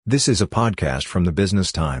This is a podcast from the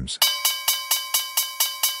Business Times.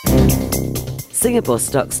 Singapore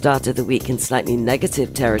stocks started the week in slightly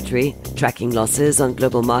negative territory, tracking losses on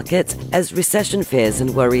global markets as recession fears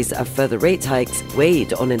and worries of further rate hikes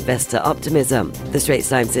weighed on investor optimism. The Straits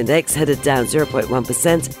Times Index headed down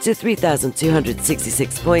 0.1% to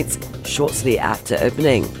 3,266 points shortly after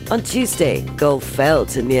opening. On Tuesday, gold fell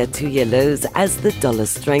to near two-year lows as the dollar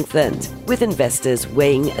strengthened, with investors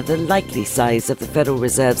weighing the likely size of the Federal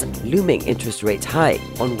Reserve's looming interest rate hike.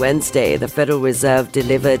 On Wednesday, the Federal Reserve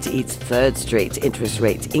delivered its third straight interest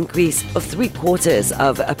rate increase of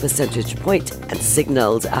 0.75 percentage point and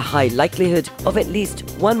signaled a high likelihood of at least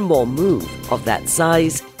one more move of that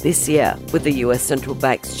size this year, with the US Central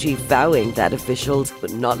Bank's chief vowing that officials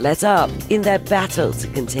would not let up in their battle to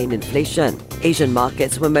contain inflation. Asian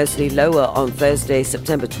markets were mostly lower on Thursday,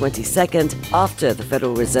 September 22nd, after the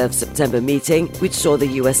Federal Reserve September meeting, which saw the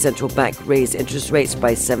US Central Bank raise interest rates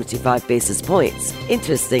by 75 basis points.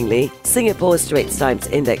 Interestingly, Singapore's Straits Times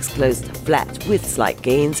Index closed flat with slight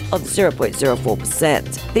gains of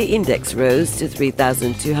 0.04%. The index rose to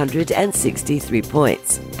 3,263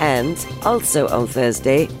 points. And also on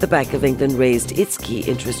Thursday, the Bank of England raised its key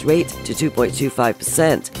interest rate to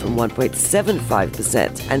 2.25% from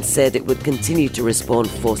 1.75% and said it would continue to respond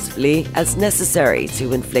forcefully as necessary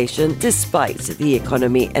to inflation despite the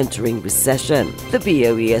economy entering recession. The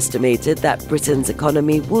BOE estimated that Britain's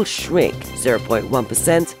economy will shrink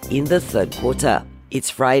 0.1% in the third quarter. It's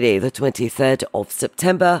Friday, the 23rd of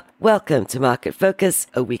September. Welcome to Market Focus,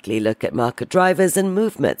 a weekly look at market drivers and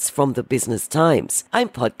movements from the Business Times. I'm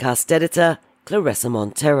podcast editor Clarissa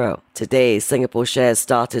Montero. Today, Singapore shares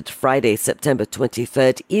started Friday, September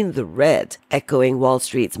 23rd in the red, echoing Wall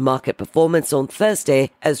Street's market performance on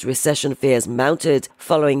Thursday as recession fears mounted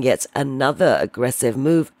following yet another aggressive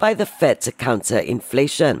move by the Fed to counter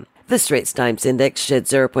inflation. The Straits Times Index shed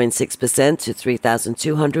 0.6% to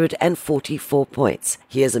 3,244 points.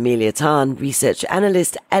 Here's Amelia Tan, research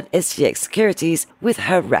analyst at SGX Securities, with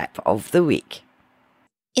her wrap of the week.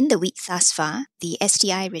 In the week thus far, the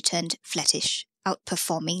STI returned flattish,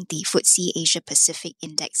 outperforming the FTSE Asia Pacific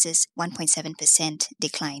Index's 1.7%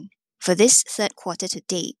 decline. For this third quarter to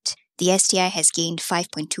date, the STI has gained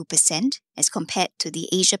 5.2% as compared to the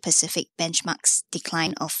Asia Pacific benchmark's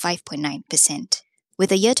decline of 5.9%.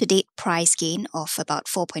 With a year-to-date price gain of about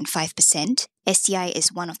 4.5%, STI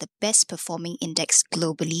is one of the best performing index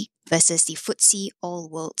globally versus the FTSE All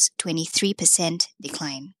World's 23%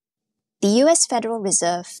 decline. The US Federal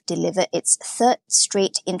Reserve delivered its third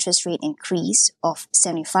straight interest rate increase of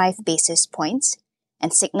 75 basis points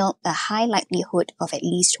and signaled a high likelihood of at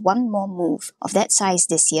least one more move of that size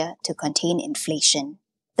this year to contain inflation.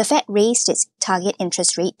 The Fed raised its target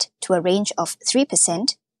interest rate to a range of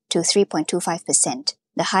 3% to 3.25%,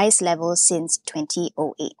 the highest level since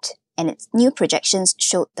 2008. And its new projections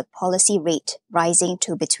showed the policy rate rising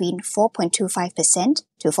to between 4.25%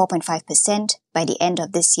 to 4.5% by the end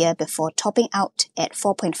of this year before topping out at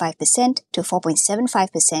 4.5% to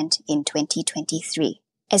 4.75% in 2023.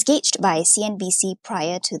 As gauged by CNBC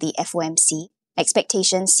prior to the FOMC,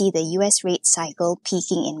 expectations see the US rate cycle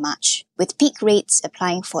peaking in March, with peak rates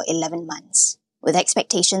applying for 11 months, with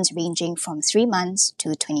expectations ranging from 3 months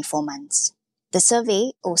to 24 months. The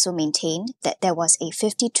survey also maintained that there was a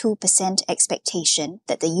 52% expectation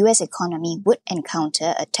that the US economy would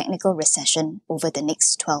encounter a technical recession over the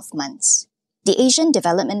next 12 months. The Asian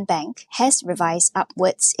Development Bank has revised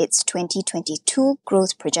upwards its 2022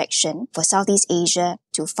 growth projection for Southeast Asia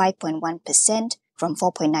to 5.1% from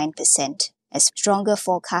 4.9%, as stronger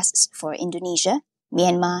forecasts for Indonesia,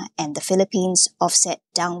 Myanmar, and the Philippines offset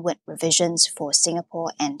downward revisions for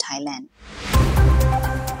Singapore and Thailand.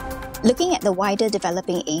 Looking at the wider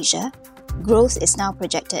developing Asia, growth is now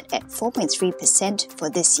projected at 4.3% for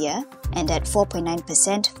this year and at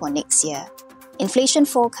 4.9% for next year. Inflation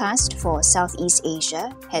forecast for Southeast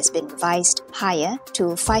Asia has been revised higher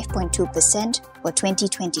to 5.2% for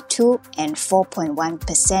 2022 and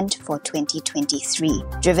 4.1% for 2023,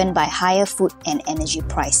 driven by higher food and energy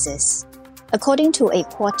prices. According to a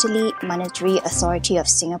quarterly Monetary Authority of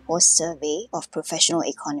Singapore survey of professional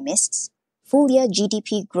economists, full-year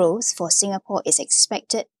GDP growth for Singapore is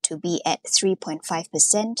expected to be at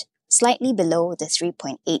 3.5%, slightly below the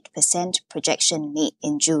 3.8% projection made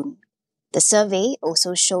in June. The survey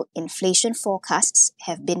also showed inflation forecasts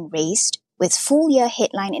have been raised, with full-year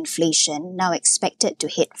headline inflation now expected to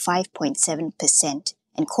hit 5.7%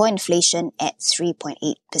 and core inflation at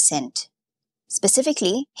 3.8%.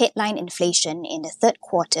 Specifically, headline inflation in the third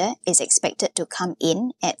quarter is expected to come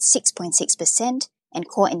in at 6.6% and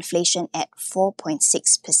core inflation at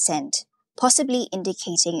 4.6%, possibly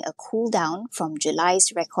indicating a cool down from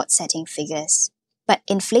July's record-setting figures. But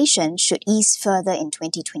inflation should ease further in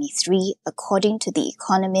 2023, according to the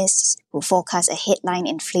economists who forecast a headline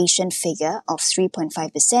inflation figure of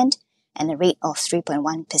 3.5% and a rate of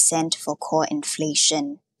 3.1% for core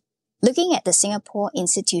inflation. Looking at the Singapore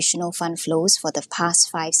institutional fund flows for the past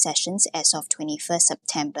 5 sessions as of 21st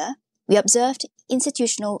September, we observed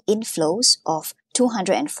institutional inflows of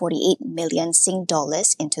 248 million Sing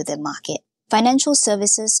dollars into the market. Financial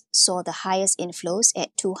services saw the highest inflows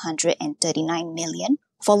at 239 million,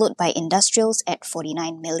 followed by industrials at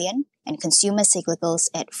 49 million and consumer cyclicals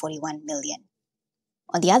at 41 million.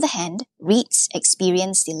 On the other hand, REITs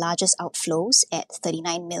experienced the largest outflows at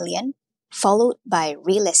 39 million, followed by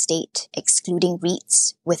real estate, excluding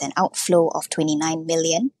REITs, with an outflow of 29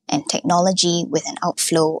 million, and technology with an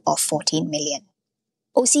outflow of 14 million.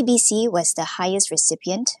 OCBC was the highest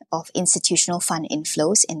recipient of institutional fund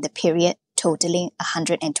inflows in the period, totaling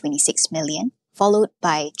 126 million, followed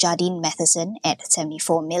by Jardine Matheson at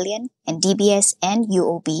 74 million, and DBS and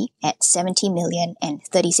UOB at 70 million and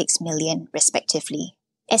 36 million respectively.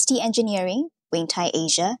 ST Engineering, Wing Tai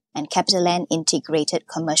Asia, and CapitaLand Integrated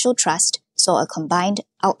Commercial Trust saw a combined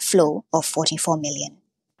outflow of 44 million.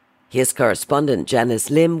 Here's correspondent Janice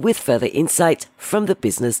Lim with further insight from the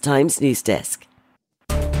Business Times news desk.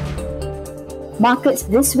 Markets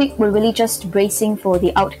this week were really just bracing for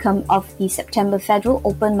the outcome of the September Federal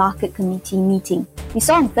Open Market Committee meeting. We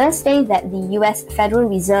saw on Thursday that the US Federal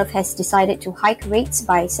Reserve has decided to hike rates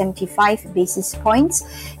by 75 basis points.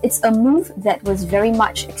 It's a move that was very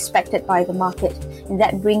much expected by the market, and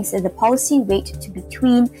that brings the policy rate to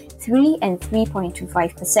between 3 and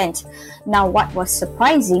 3.25%. Now, what was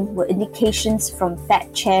surprising were indications from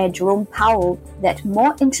Fed Chair Jerome Powell that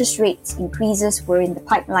more interest rates increases were in the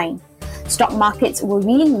pipeline. Stock markets were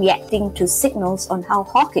really reacting to signals on how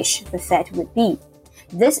hawkish the Fed would be.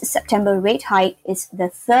 This September rate hike is the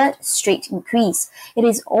third straight increase. It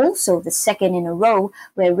is also the second in a row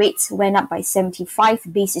where rates went up by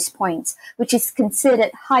 75 basis points, which is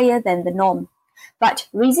considered higher than the norm. But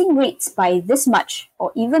raising rates by this much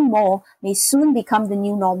or even more may soon become the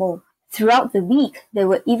new normal. Throughout the week, there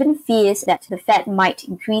were even fears that the Fed might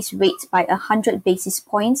increase rates by 100 basis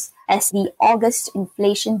points as the August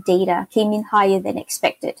inflation data came in higher than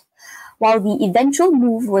expected. While the eventual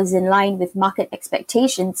move was in line with market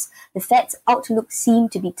expectations, the Fed's outlook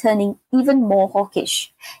seemed to be turning even more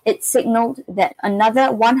hawkish. It signaled that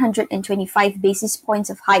another 125 basis points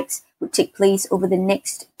of hikes would take place over the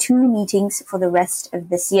next 2 meetings for the rest of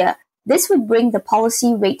this year. This would bring the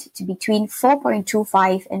policy rate to between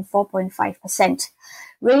 4.25 and 4.5%.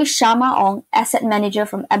 Ray Sharma-Ong, asset manager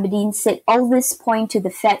from Aberdeen, said all this point to the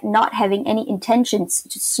Fed not having any intentions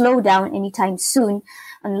to slow down anytime soon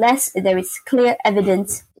unless there is clear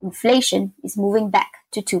evidence inflation is moving back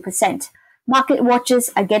to 2%. Market watchers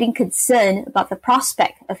are getting concerned about the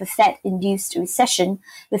prospect of a Fed-induced recession,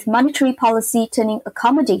 with monetary policy turning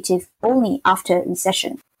accommodative only after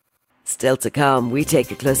recession. Still to come, we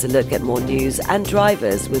take a closer look at more news and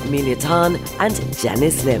drivers with Melia Tan and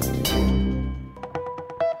Janice Lim.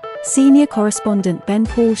 Senior correspondent Ben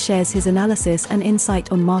Paul shares his analysis and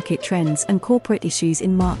insight on market trends and corporate issues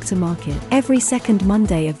in Mark to Market every second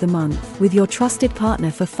Monday of the month with your trusted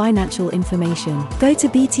partner for financial information. Go to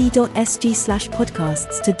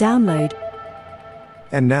bt.sg/podcasts to download.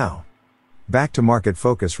 And now, back to Market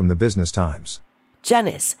Focus from the Business Times.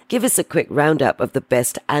 Janice, give us a quick roundup of the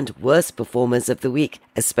best and worst performers of the week,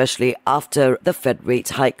 especially after the Fed rate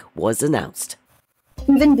hike was announced.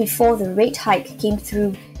 Even before the rate hike came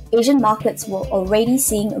through, Asian markets were already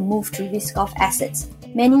seeing a move to risk-off assets.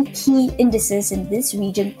 Many key indices in this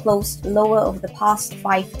region closed lower over the past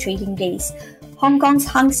 5 trading days. Hong Kong's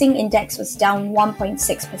Hang Seng Index was down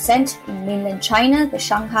 1.6%. In mainland China, the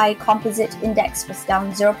Shanghai Composite Index was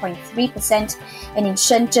down 0.3%, and in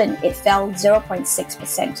Shenzhen, it fell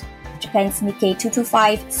 0.6%. Japan's Nikkei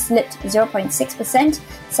 225 slipped 0.6%.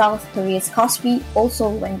 South Korea's Kospi also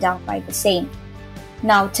went down by the same.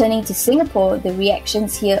 Now, turning to Singapore, the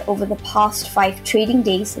reactions here over the past 5 trading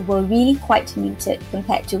days were really quite muted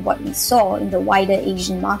compared to what we saw in the wider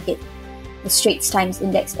Asian market. The Straits Times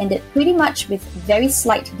Index ended pretty much with very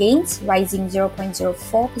slight gains, rising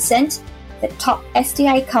 0.04%. The top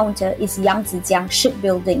STI counter is Yangzijiang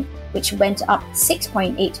Shipbuilding, which went up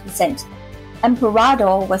 6.8%.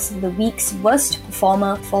 Emperador was the week's worst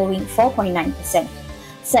performer, falling 4.9%.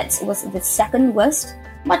 SETS was the second worst.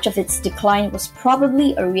 Much of its decline was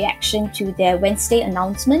probably a reaction to their Wednesday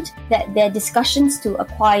announcement that their discussions to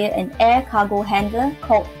acquire an air cargo handler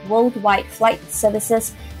called Worldwide Flight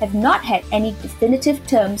Services have not had any definitive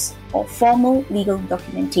terms or formal legal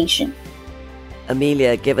documentation.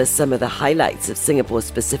 Amelia, give us some of the highlights of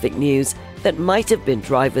Singapore-specific news that might have been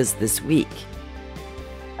drivers this week.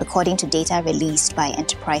 According to data released by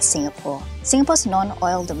Enterprise Singapore, Singapore's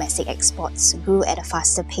non-oil domestic exports grew at a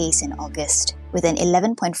faster pace in August, with an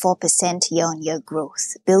 11.4% year-on-year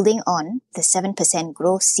growth, building on the 7%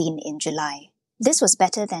 growth seen in July. This was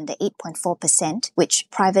better than the 8.4% which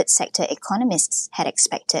private sector economists had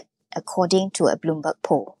expected, according to a Bloomberg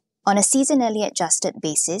poll. On a seasonally adjusted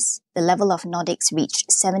basis, the level of Nordics reached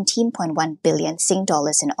 17.1 billion Sing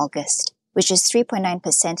dollars in August, which is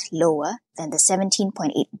 3.9% lower than the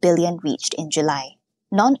 17.8 billion reached in July.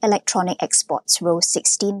 Non-electronic exports rose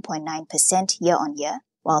 16.9% year-on-year,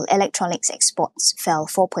 while electronics exports fell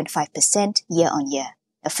 4.5% year-on-year,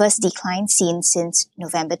 a first decline seen since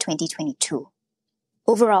November 2022.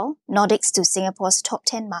 Overall, Nordics to Singapore's top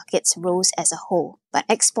 10 markets rose as a whole, but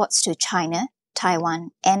exports to China,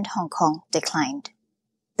 Taiwan, and Hong Kong declined.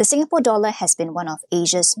 The Singapore dollar has been one of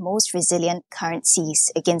Asia's most resilient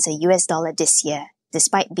currencies against the US dollar this year,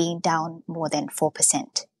 despite being down more than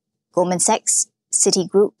 4%. Goldman Sachs,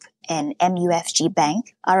 Citigroup, and MUFG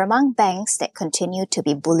Bank are among banks that continue to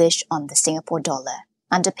be bullish on the Singapore dollar,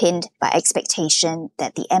 underpinned by expectation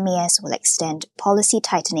that the MAS will extend policy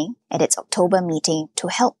tightening at its October meeting to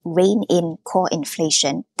help rein in core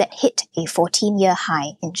inflation that hit a 14-year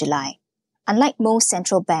high in July. Unlike most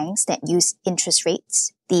central banks that use interest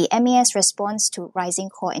rates, the MAS responds to rising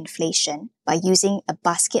core inflation by using a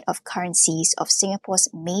basket of currencies of Singapore's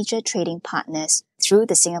major trading partners through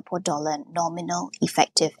the Singapore dollar nominal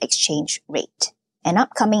effective exchange rate. An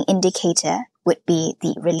upcoming indicator would be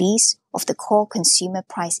the release of the Core Consumer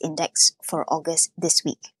Price Index for August this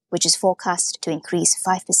week, which is forecast to increase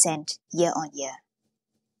 5% year-on-year.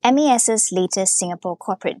 MAS's latest Singapore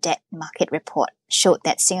Corporate Debt Market Report showed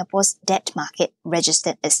that Singapore's debt market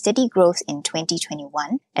registered a steady growth in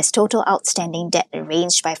 2021 as total outstanding debt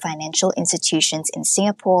arranged by financial institutions in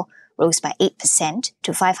Singapore rose by 8%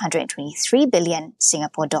 to 523 billion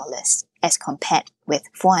Singapore dollars, as compared with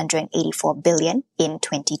 484 billion in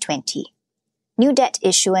 2020. New debt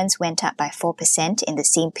issuance went up by 4% in the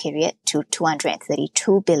same period to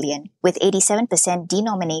 232 billion, with 87%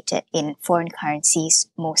 denominated in foreign currencies,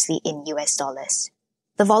 mostly in US dollars.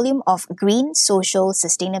 The volume of green, social,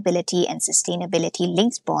 sustainability and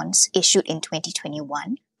sustainability-linked bonds issued in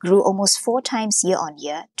 2021 grew almost 4 times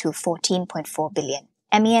year-on-year to 14.4 billion.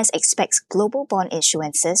 MAS expects global bond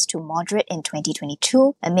issuances to moderate in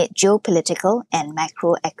 2022 amid geopolitical and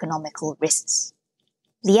macroeconomical risks.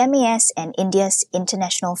 The MAS and India's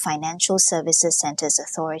International Financial Services Centres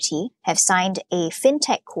Authority have signed a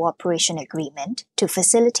fintech cooperation agreement to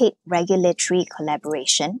facilitate regulatory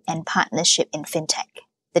collaboration and partnership in fintech.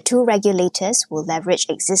 The two regulators will leverage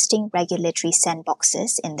existing regulatory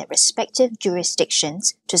sandboxes in their respective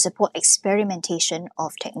jurisdictions to support experimentation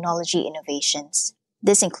of technology innovations.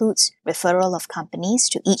 This includes referral of companies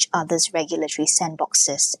to each other's regulatory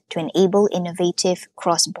sandboxes to enable innovative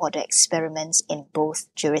cross-border experiments in both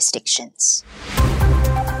jurisdictions.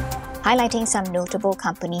 Highlighting some notable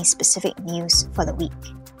company-specific news for the week.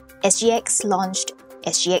 SGX launched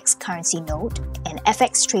SGX Currency Node, an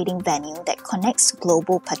FX trading venue that connects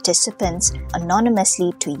global participants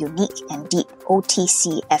anonymously to unique and deep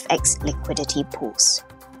OTC FX liquidity pools.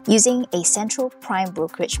 Using a central prime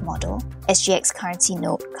brokerage model, SGX Currency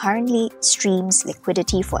Node currently streams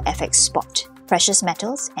liquidity for FX spot, precious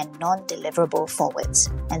metals, and non-deliverable forwards,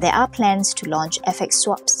 and there are plans to launch FX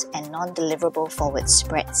swaps and non-deliverable forward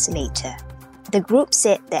spreads later. The group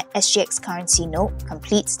said that SGX Currency Node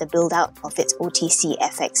completes the build-out of its OTC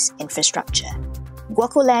FX infrastructure.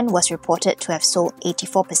 Guacoland was reported to have sold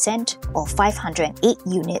 84% or 508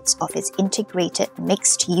 units of its integrated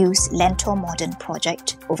mixed-use Lentor Modern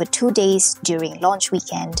project over 2 days during launch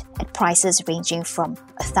weekend at prices ranging from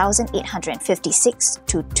 1,856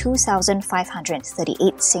 to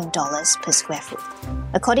 2,538 Sing dollars per square foot.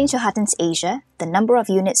 According to Huttons Asia, the number of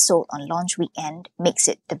units sold on launch weekend makes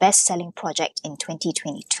it the best-selling project in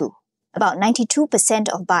 2022. About 92%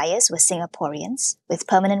 of buyers were Singaporeans, with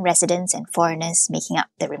permanent residents and foreigners making up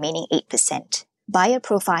the remaining 8%. Buyer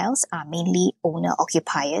profiles are mainly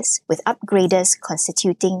owner-occupiers, with upgraders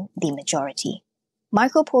constituting the majority.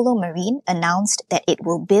 Marco Polo Marine announced that it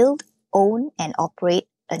will build, own and operate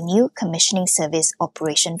a new commissioning service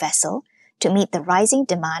operation vessel to meet the rising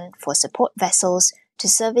demand for support vessels to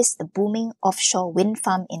service the booming offshore wind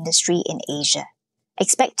farm industry in Asia.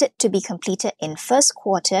 Expected to be completed in first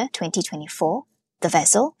quarter 2024, the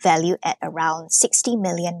vessel, valued at around $60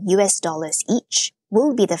 million each,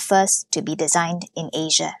 will be the first to be designed in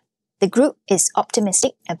Asia. The group is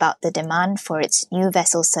optimistic about the demand for its new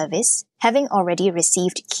vessel service, having already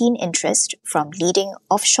received keen interest from leading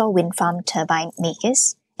offshore wind farm turbine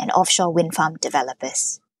makers and offshore wind farm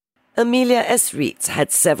developers. Amelia S. REITs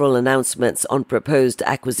had several announcements on proposed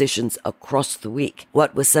acquisitions across the week.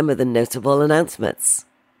 What were some of the notable announcements?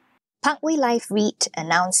 Parkway Life REIT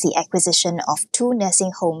announced the acquisition of 2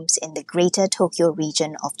 nursing homes in the Greater Tokyo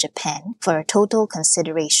region of Japan for a total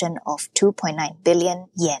consideration of 2.9 billion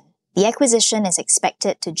yen. The acquisition is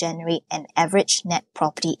expected to generate an average net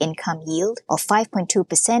property income yield of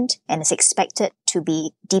 5.2% and is expected to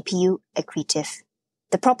be DPU accretive.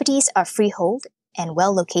 The properties are freehold and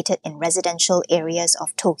well located in residential areas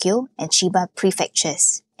of Tokyo and Chiba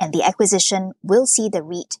prefectures, and the acquisition will see the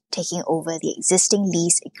REIT taking over the existing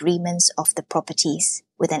lease agreements of the properties,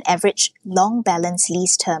 with an average long balance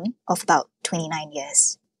lease term of about 29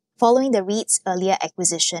 years. Following the REIT's earlier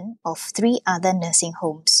acquisition of 3 other nursing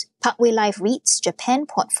homes, Parkway Life REIT's Japan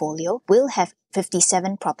portfolio will have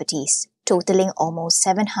 57 properties, totaling almost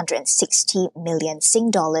 760 million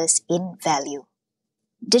Sing dollars in value.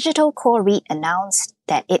 Digital Core REIT announced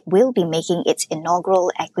that it will be making its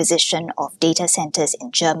inaugural acquisition of data centers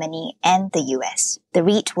in Germany and the US. The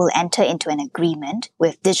REIT will enter into an agreement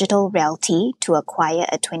with Digital Realty to acquire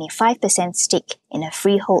a 25% stake in a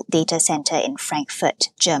freehold data center in Frankfurt,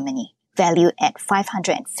 Germany, valued at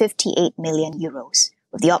 558 million euros,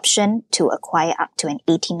 with the option to acquire up to an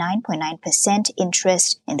 89.9%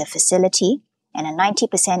 interest in the facility and a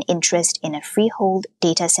 90% interest in a freehold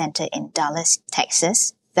data center in Dallas,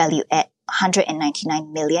 Texas, valued at $199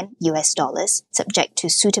 million US, subject to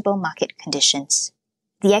suitable market conditions.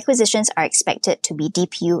 The acquisitions are expected to be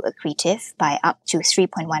DPU accretive by up to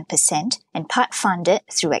 3.1% and part funded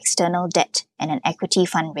through external debt and an equity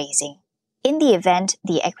fundraising. In the event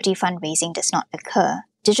the equity fundraising does not occur,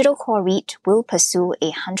 Digital Core REIT will pursue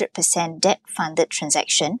a 100% debt-funded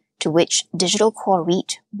transaction to which Digital Core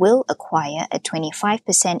REIT will acquire a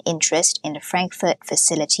 25% interest in the Frankfurt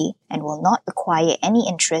facility and will not acquire any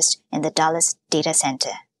interest in the Dallas data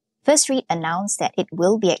center. First REIT announced that it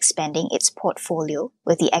will be expanding its portfolio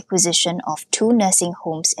with the acquisition of 2 nursing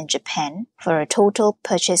homes in Japan for a total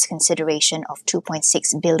purchase consideration of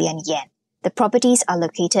 2.6 billion yen. The properties are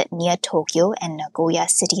located near Tokyo and Nagoya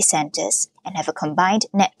city centers and have a combined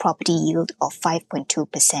net property yield of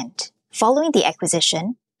 5.2%. Following the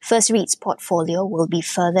acquisition, First REIT's portfolio will be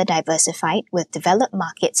further diversified with developed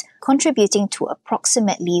markets contributing to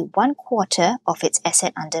approximately 1/4 of its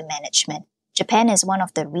asset under management. Japan is one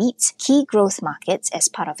of the REIT's key growth markets as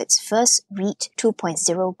part of its first REIT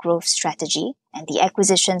 2.0 growth strategy, and the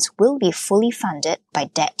acquisitions will be fully funded by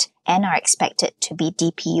debt and are expected to be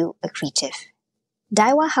DPU accretive.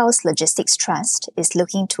 Daiwa House Logistics Trust is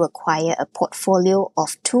looking to acquire a portfolio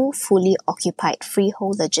of 2 fully occupied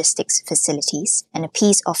freehold logistics facilities and a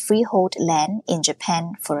piece of freehold land in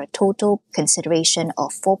Japan for a total consideration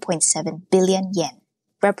of 4.7 billion yen,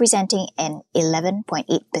 representing an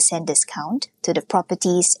 11.8% discount to the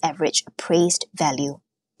property's average appraised value.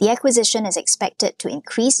 The acquisition is expected to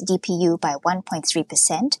increase DPU by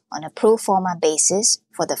 1.3% on a pro forma basis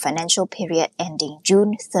for the financial period ending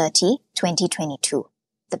June 30, 2022.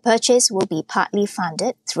 The purchase will be partly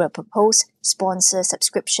funded through a proposed sponsor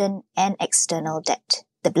subscription and external debt.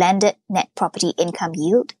 The blended net property income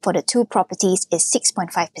yield for the 2 properties is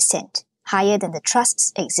 6.5%, higher than the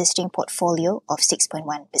Trust's existing portfolio of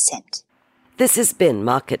 6.1%. This has been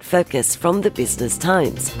Market Focus from the Business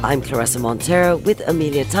Times. I'm Clarissa Montero with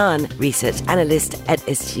Amelia Tan, Research Analyst at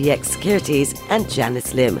SGX Securities, and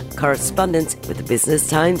Janice Lim, Correspondent with the Business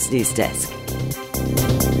Times News Desk.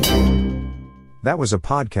 That was a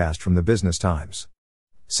podcast from the Business Times.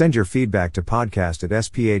 Send your feedback to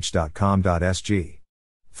podcast@sph.com.sg.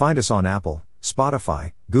 Find us on Apple,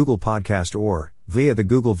 Spotify, Google Podcast or via the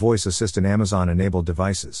Google Voice Assistant Amazon-enabled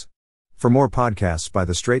devices. For more podcasts by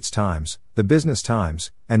The Straits Times, The Business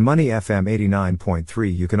Times, and Money FM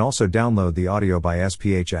 89.3, you can also download the audio by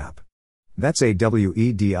SPH app. That's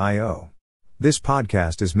AWEDIO. This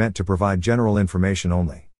podcast is meant to provide general information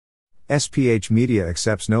only. SPH Media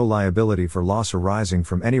accepts no liability for loss arising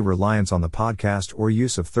from any reliance on the podcast or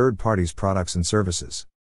use of third parties' products and services.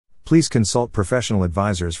 Please consult professional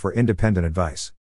advisors for independent advice.